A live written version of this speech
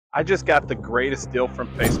I just got the greatest deal from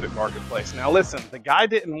Facebook Marketplace. Now listen, the guy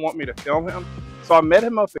didn't want me to film him, so I met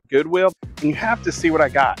him up at Goodwill, and you have to see what I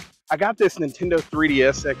got. I got this Nintendo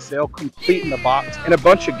 3DS XL complete in the box and a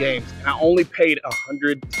bunch of games, and I only paid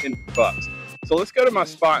 $110. So let's go to my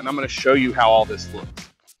spot and I'm gonna show you how all this looks.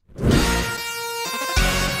 He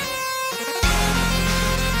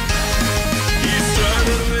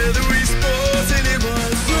started with Wii Sports and it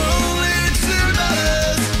was only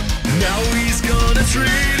 $2. Now he's gonna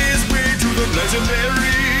trade his way to the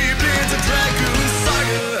legendary Panzer Dragoon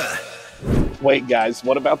Saga. Wait guys,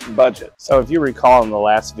 what about the budget? So if you recall in the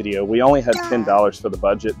last video, we only had $10 for the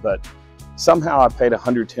budget, but somehow I paid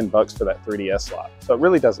 $110 for that 3DS lot. So it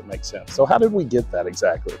really doesn't make sense. So how did we get that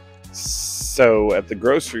exactly? So at the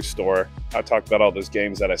grocery store, I talked about all those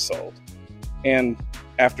games that I sold. And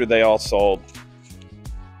after they all sold,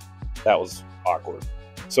 that was awkward.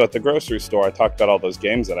 So at the grocery store, I talked about all those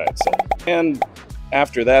games that I had sold. And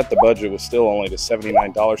after that, the budget was still only to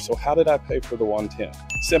 $79. So how did I pay for the 110?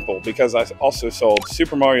 Simple, because I also sold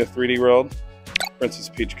Super Mario 3D World, Princess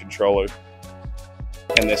Peach controller,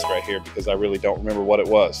 and this right here, because I really don't remember what it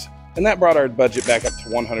was. And that brought our budget back up to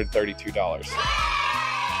 $132.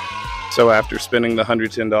 So after spending the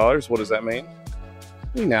 $110, what does that mean?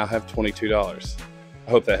 We now have $22. I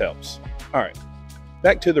hope that helps. All right,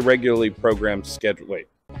 back to the regularly programmed schedule. Wait,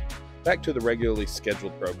 back to the regularly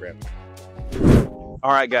scheduled program.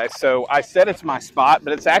 All right, guys, so I said it's my spot,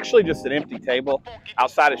 but it's actually just an empty table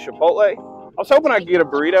outside of Chipotle. I was hoping I could get a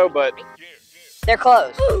burrito, but they're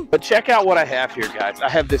closed. But check out what I have here, guys. I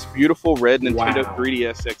have this beautiful red Nintendo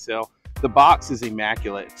 3DS XL. The box is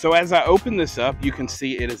immaculate. So as I open this up, you can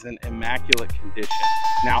see it is in immaculate condition.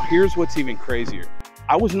 Now, here's what's even crazier.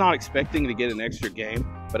 I was not expecting to get an extra game,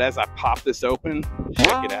 but as I pop this open,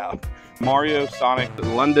 check it out. Mario, Sonic, the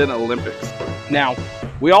London Olympics. Now,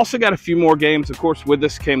 we also got a few more games. Of course, with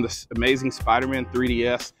this came this amazing Spider-Man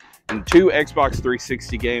 3DS and 2 Xbox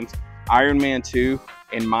 360 games, Iron Man 2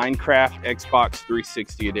 and Minecraft Xbox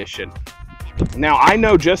 360 edition. Now, I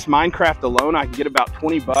know just Minecraft alone, I can get about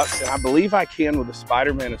 $20, and I believe I can with the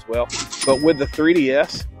Spider-Man as well. But with the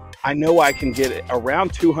 3DS, I know I can get it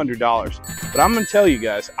around $200. But I'm gonna tell you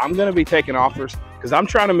guys, I'm gonna be taking offers because I'm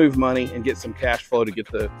trying to move money and get some cash flow to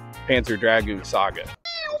get the Panzer Dragoon Saga.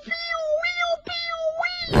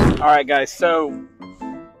 All right, guys, so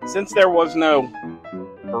since there was no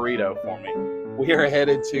burrito for me, we are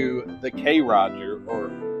headed to the K Roger,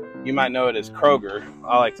 or you might know it as Kroger.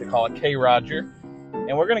 I like to call it K Roger.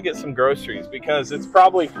 And we're gonna get some groceries because it's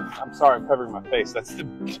probably, I'm sorry, I'm covering my face.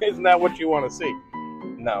 Isn't that what you wanna see?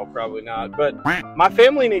 No, probably not. But my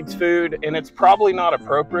family needs food, and it's probably not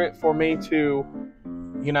appropriate for me to,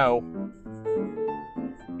 you know,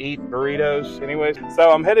 eat burritos anyways.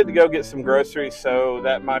 So I'm headed to go get some groceries so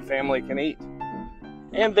that my family can eat.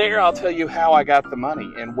 And there I'll tell you how I got the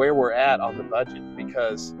money and where we're at on the budget,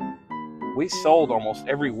 because we sold almost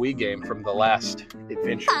every Wii game from the last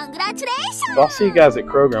adventure. Congratulations! So I'll see you guys at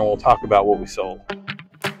Kroger and we'll talk about what we sold.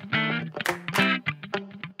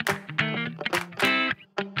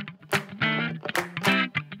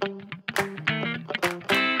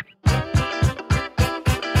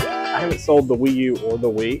 I haven't sold the Wii U or the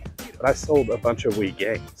Wii, but I sold a bunch of Wii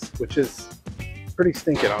games, which is pretty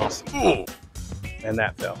stinking awesome. And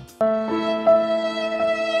that fell.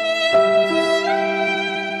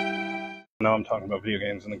 No, I'm talking about video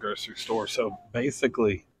games in the grocery store. So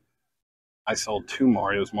basically, I sold 2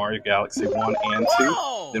 Marios, Mario Galaxy 1 and 2.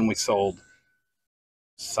 Then we sold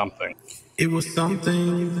something. It was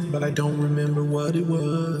something, but I don't remember what it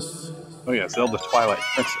was. Oh yeah, Zelda Twilight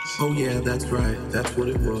Princess. Oh yeah, that's right. That's what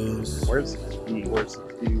it was. Where's the D? Where's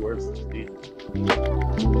the D? Where's the D?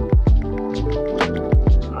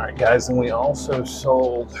 Alright guys, and we also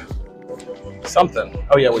sold something.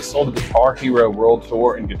 Oh yeah, we sold a Guitar Hero World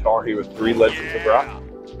Tour and Guitar Hero 3 Legends of Rock.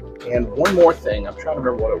 And one more thing, I'm trying to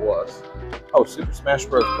remember what it was. Oh, Super Smash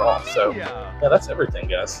Bros. Brawl. So yeah, that's everything,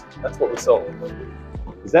 guys. That's what we sold.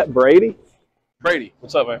 Is that Brady? Brady,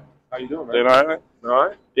 what's up, man? How you doing, man? Doing all right? All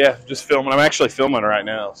right. Yeah, just filming. I'm actually filming right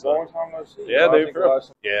now. So. Long time no see. Yeah, dude.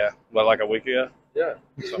 Yeah, what, like a week ago? Yeah.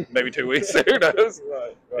 So maybe 2 weeks. Who knows?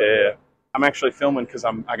 Right. Yeah. I'm actually filming because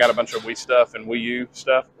I got a bunch of Wii stuff and Wii U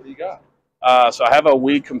stuff. What do you got? So I have a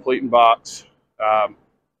Wii complete in box.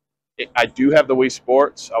 I do have the Wii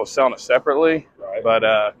Sports. I was selling it separately, Right. but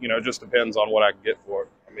you know, it just depends on what I can get for it.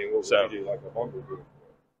 I mean, what would you do, like a bundle deal?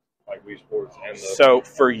 Like Wii Sports and the... So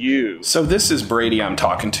for you. So this is Brady I'm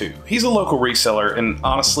talking to. He's a local reseller and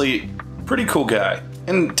honestly, pretty cool guy.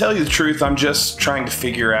 And to tell you the truth, I'm just trying to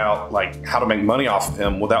figure out like how to make money off of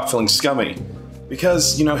him without feeling scummy.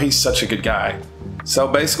 Because, you know, he's such a good guy. So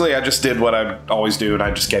basically, I just did what I always do, and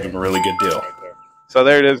I just gave him a really good deal. So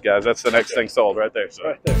there it is, guys. That's the next thing sold right there. So.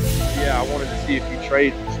 Right there. Yeah, I wanted to see if you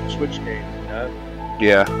trade for some Switch games, you know?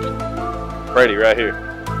 Yeah. Brady, right here.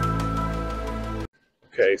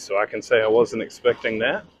 Okay, so I can say I wasn't expecting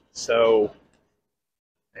that. So,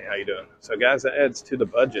 hey, how you doing? So, guys, that adds to the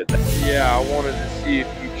budget. Yeah, I wanted to see if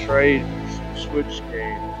you trade for some Switch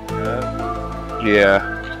games, you know?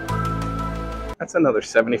 Yeah. That's another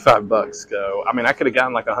 75 bucks. Go. I mean, I could have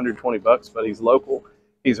gotten like 120 bucks, but he's local.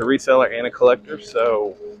 He's a reseller and a collector,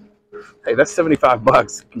 so hey, that's 75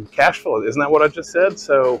 bucks cash flow. Isn't that what I just said?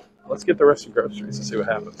 So let's get the rest of groceries and see what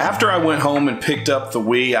happens. After I went home and picked up the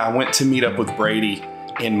Wii, I went to meet up with Brady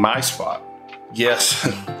in my spot. Yes,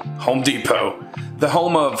 Home Depot, the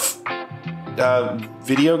home of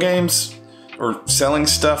video games or selling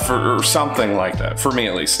stuff or something like that, for me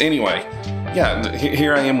at least. Anyway, yeah,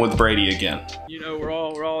 here I am with Brady again. You know, we're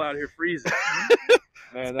all out here freezing.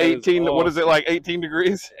 Man, 18, awesome. What is it, like 18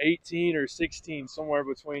 degrees? 18 or 16, somewhere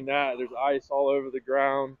between that. There's ice all over the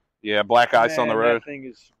ground. Yeah, black ice on the road. That thing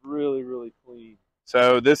is really, really clean.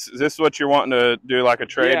 So this is what you're wanting to do, like a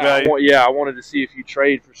trade value? I wanted to see if you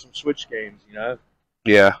trade for some Switch games, you know?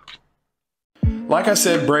 Yeah. Like I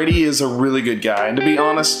said, Brady is a really good guy. And to be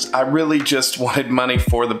honest, I really just wanted money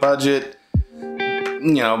for the budget. You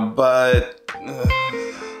know, but...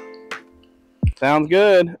 Sounds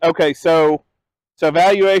good. Okay, so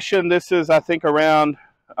valuation, this is, I think, around,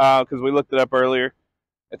 because we looked it up earlier,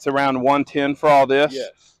 it's around 110 for all this. Yes.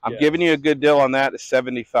 I'm giving you a good deal on that. It's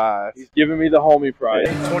 75. He's giving me the homie price.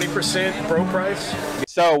 20% pro price?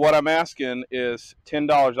 So what I'm asking is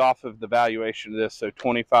 $10 off of the valuation of this, so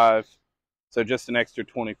 25. So just an extra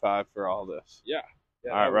 25 for all this. Yeah.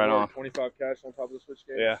 All right, right on. 25 cash on top of the Switch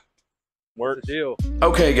game. Yeah. Works. The deal.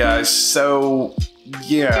 Okay, guys, so,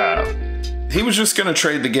 yeah. He was just going to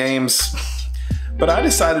trade the games, but I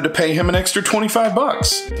decided to pay him an extra 25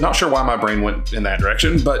 bucks. Not sure why my brain went in that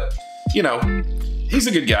direction, but, you know, he's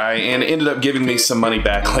a good guy and ended up giving me some money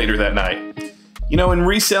back later that night. You know, in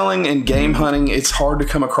reselling and game hunting, it's hard to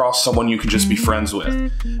come across someone you can just be friends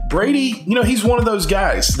with. Brady, you know, he's one of those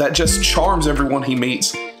guys that just charms everyone he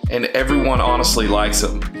meets, and everyone honestly likes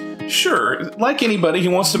him. Sure, like anybody, he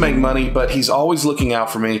wants to make money, but he's always looking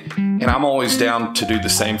out for me, and I'm always down to do the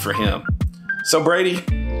same for him. So Brady,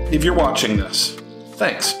 if you're watching this,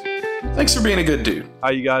 thanks. Thanks for being a good dude.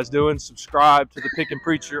 How you guys doing? Subscribe to the Pickin'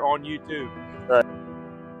 Preacher on YouTube.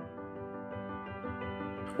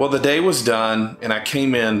 Well, the day was done, and I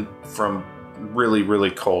came in from really,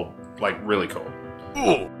 really cold. Like, really cold.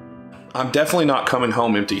 I'm definitely not coming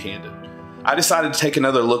home empty-handed. I decided to take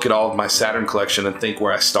another look at all of my Saturn collection and think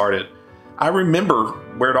where I started. I remember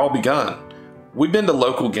where it all begun. We've been to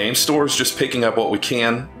local game stores just picking up what we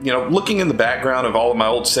can, you know, looking in the background of all of my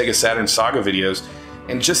old Sega Saturn Saga videos,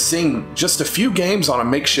 and just seeing just a few games on a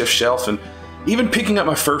makeshift shelf, and even picking up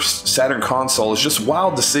my first Saturn console is just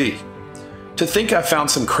wild to see. To think I found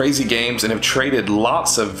some crazy games and have traded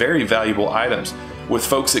lots of very valuable items with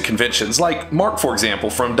folks at conventions, like Mark, for example,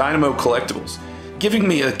 from Dynamo Collectibles, giving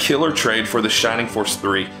me a killer trade for the Shining Force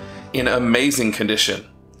 3 in amazing condition.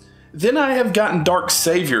 Then I have gotten Dark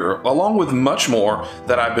Savior, along with much more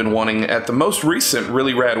that I've been wanting at the most recent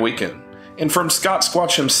Really Rad Weekend, and from Scott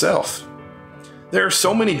Squatch himself. There are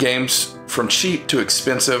so many games, from cheap to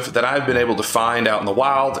expensive, that I've been able to find out in the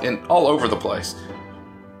wild and all over the place.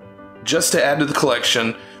 Just to add to the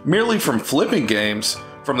collection, merely from flipping games,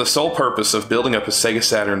 from the sole purpose of building up a Sega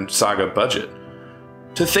Saturn Saga budget.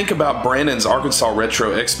 To think about Brandon's Arkansas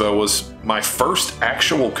Retro Expo was my first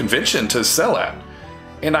actual convention to sell at.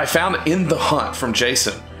 And I found In the Hunt from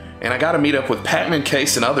Jason, and I got to meet up with Patman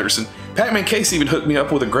Case and others, and Patman Case even hooked me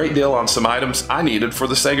up with a great deal on some items I needed for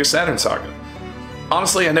the Sega Saturn Saga.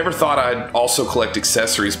 Honestly, I never thought I'd also collect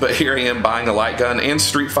accessories, but here I am buying a light gun and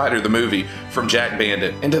Street Fighter the movie from Jack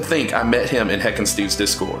Bandit, and to think I met him in Heck and Steve's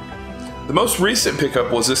Discord. The most recent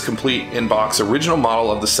pickup was this complete in-box original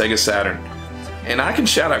model of the Sega Saturn, and I can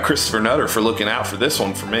shout out Christopher Nutter for looking out for this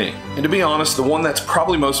one for me. And to be honest, the one that's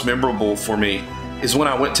probably most memorable for me is when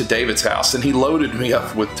I went to David's house and he loaded me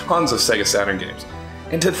up with tons of Sega Saturn games.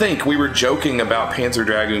 And to think we were joking about Panzer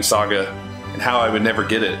Dragoon Saga and how I would never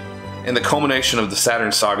get it. And the culmination of the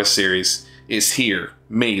Saturn Saga series is here,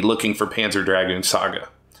 me looking for Panzer Dragoon Saga.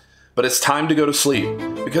 But it's time to go to sleep,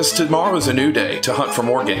 because tomorrow is a new day to hunt for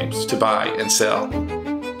more games to buy and sell.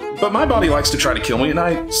 But my body likes to try to kill me at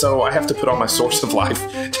night, so I have to put on my source of life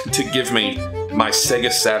to give me my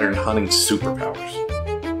Sega Saturn hunting superpowers.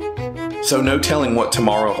 So no telling what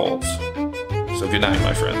tomorrow holds. So good night,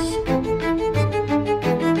 my friends.